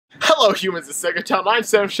Hello, humans of Saegertown. I'm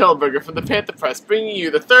Sam Shelenberger from the Panther Press, bringing you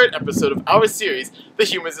the third episode of our series, The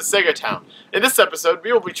Humans of Saegertown. In this episode,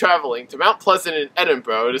 we will be traveling to Mount Pleasant in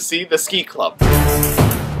Edinburgh to see the ski club.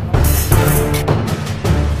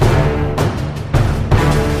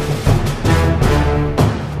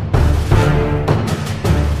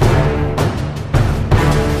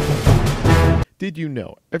 Did you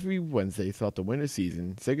know, every Wednesday throughout the winter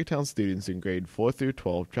season, Saegertown students in grade 4 through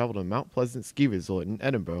 12 travel to Mount Pleasant Ski Resort in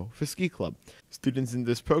Edinburgh for ski club. Students in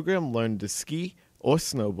this program learn to ski or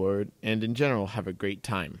snowboard and in general have a great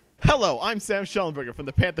time. Hello, I'm Sam Shelenberger from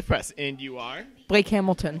the Panther Press, and you are? Blake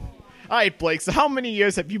Hamilton. Alright, Blake, so how many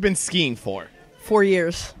years have you been skiing for? 4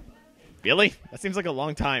 years. Really? That seems like a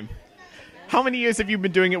long time. How many years have you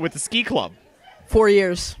been doing it with the ski club? 4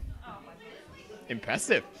 years.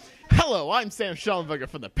 Impressive. Hello, I'm Sam Shelenberger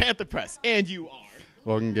from the Panther Press, and you are?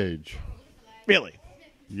 Logan Gage. Really?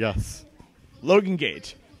 Yes. Logan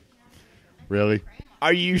Gage. Really?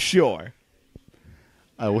 Are you sure?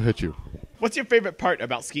 I will hit you. What's your favorite part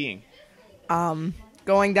about skiing?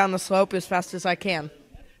 Going down the slope as fast as I can.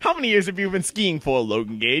 How many years have you been skiing for,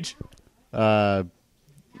 Logan Gage? 6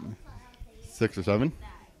 or 7.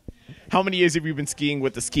 How many years have you been skiing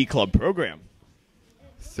with the ski club program?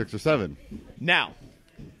 6 or 7. Now,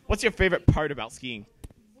 what's your favorite part about skiing?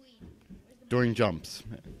 Doing jumps.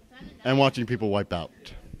 And watching people wipe out.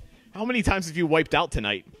 How many times have you wiped out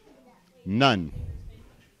tonight? None.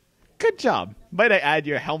 Good job. Might I add,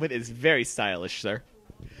 your helmet is very stylish, sir.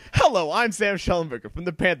 Hello, I'm Sam Shelenberger from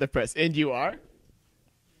the Panther Press, and you are?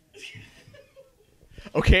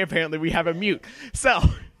 Okay, apparently we have a mute. So,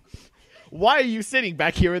 why are you sitting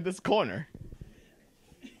back here in this corner?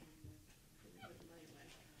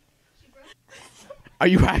 Are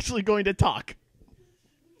you actually going to talk?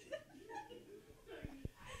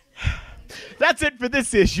 That's it for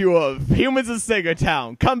this issue of Humans of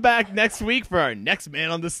Saegertown. Come back next week for our next Man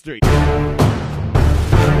on the Street.